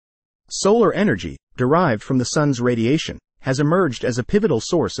Solar energy, derived from the sun's radiation, has emerged as a pivotal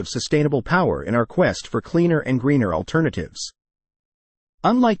source of sustainable power in our quest for cleaner and greener alternatives.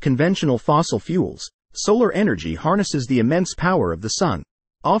 Unlike conventional fossil fuels, solar energy harnesses the immense power of the sun,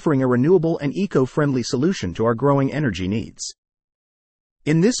 offering a renewable and eco-friendly solution to our growing energy needs.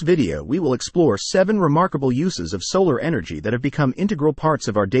 In this video, we will explore 7 remarkable uses of solar energy that have become integral parts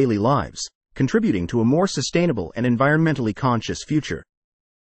of our daily lives, contributing to a more sustainable and environmentally conscious future.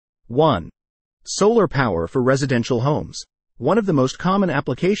 1. Solar power for residential homes. One of the most common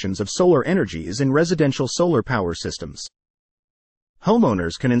applications of solar energy is in residential solar power systems.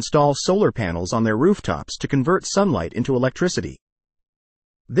 Homeowners can install solar panels on their rooftops to convert sunlight into electricity.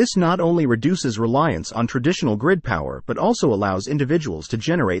 This not only reduces reliance on traditional grid power but also allows individuals to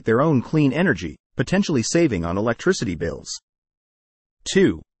generate their own clean energy, potentially saving on electricity bills.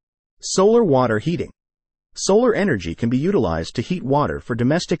 2. Solar water heating. Solar energy can be utilized to heat water for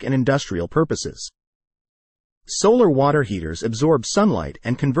domestic and industrial purposes. Solar water heaters absorb sunlight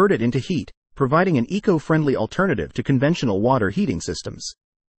and convert it into heat, providing an eco-friendly alternative to conventional water heating systems.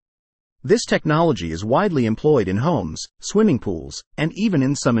 This technology is widely employed in homes, swimming pools, and even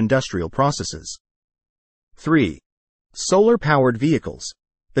in some industrial processes. 3. Solar-powered vehicles.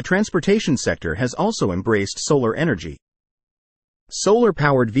 The transportation sector has also embraced solar energy.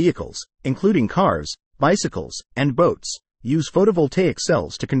 Solar-powered vehicles, including cars, bicycles, and boats, use photovoltaic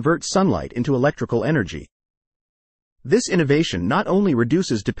cells to convert sunlight into electrical energy. This innovation not only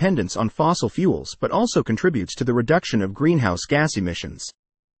reduces dependence on fossil fuels but also contributes to the reduction of greenhouse gas emissions.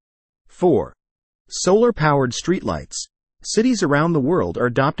 4. Solar-powered streetlights. Cities around the world are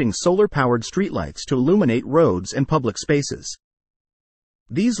adopting solar-powered streetlights to illuminate roads and public spaces.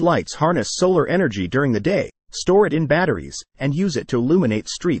 These lights harness solar energy during the day, store it in batteries, and use it to illuminate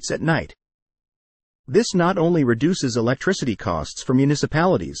streets at night. This not only reduces electricity costs for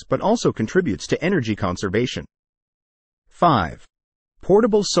municipalities but also contributes to energy conservation. 5.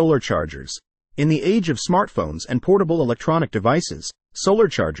 Portable solar chargers. In the age of smartphones and portable electronic devices, solar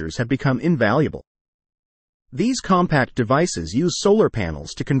chargers have become invaluable. These compact devices use solar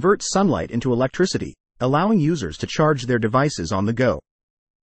panels to convert sunlight into electricity, allowing users to charge their devices on the go.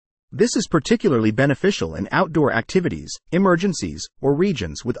 This is particularly beneficial in outdoor activities, emergencies, or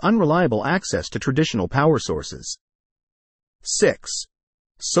regions with unreliable access to traditional power sources. 6.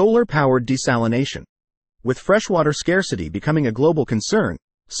 Solar-powered desalination. With freshwater scarcity becoming a global concern,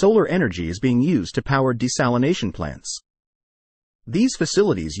 solar energy is being used to power desalination plants. These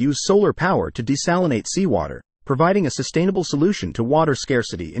facilities use solar power to desalinate seawater, providing a sustainable solution to water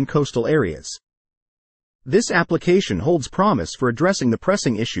scarcity in coastal areas. This application holds promise for addressing the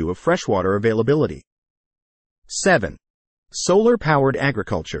pressing issue of freshwater availability. 7. Solar-powered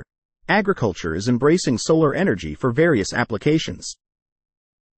agriculture. Agriculture is embracing solar energy for various applications.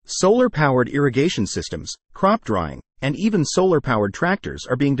 Solar-powered irrigation systems, crop drying, and even solar-powered tractors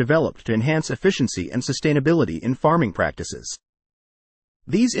are being developed to enhance efficiency and sustainability in farming practices.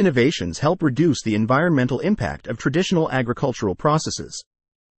 These innovations help reduce the environmental impact of traditional agricultural processes.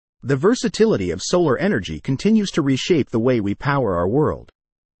 The versatility of solar energy continues to reshape the way we power our world.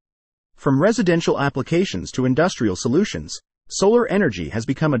 From residential applications to industrial solutions, solar energy has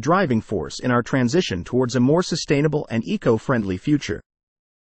become a driving force in our transition towards a more sustainable and eco-friendly future.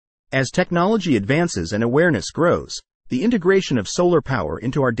 As technology advances and awareness grows, the integration of solar power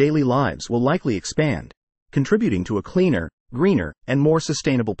into our daily lives will likely expand, contributing to a cleaner, greener, and more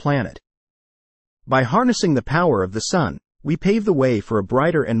sustainable planet. By harnessing the power of the sun, we pave the way for a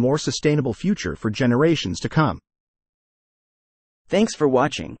brighter and more sustainable future for generations to come. Thanks for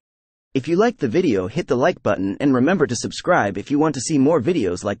watching. If you liked the video, hit the like button and remember to subscribe if you want to see more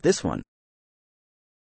videos like this one.